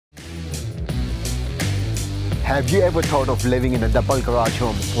Have you ever thought of living in a double garage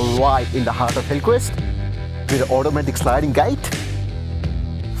home right in the heart of Hillcrest? With an automatic sliding gate,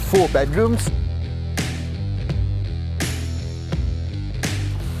 4 bedrooms,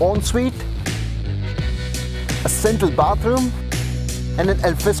 ensuite, a central bathroom, and an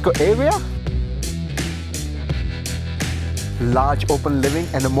alfresco area, large open living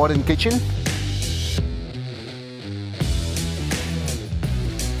and a modern kitchen,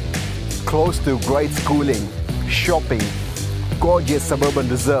 close to great schooling, shopping, gorgeous suburban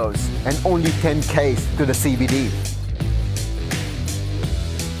reserves, and only 10 k's to the CBD.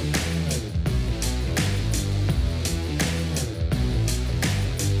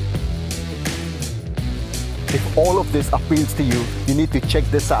 If all of this appeals to you, you need to check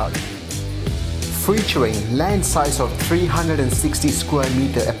this out. Featuring land size of 360 square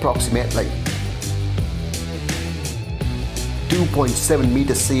meter approximately, 2.7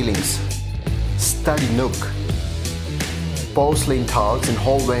 meter ceilings, study nook, porcelain tiles in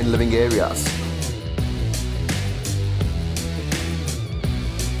hallway and living areas,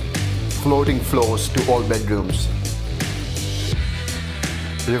 floating floors to all bedrooms,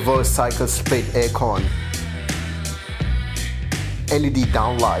 reverse cycle split aircon, LED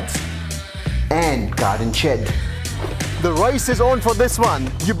downlights, and garden shed. The race is on for this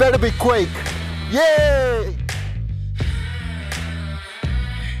one. You better be quick. Yay!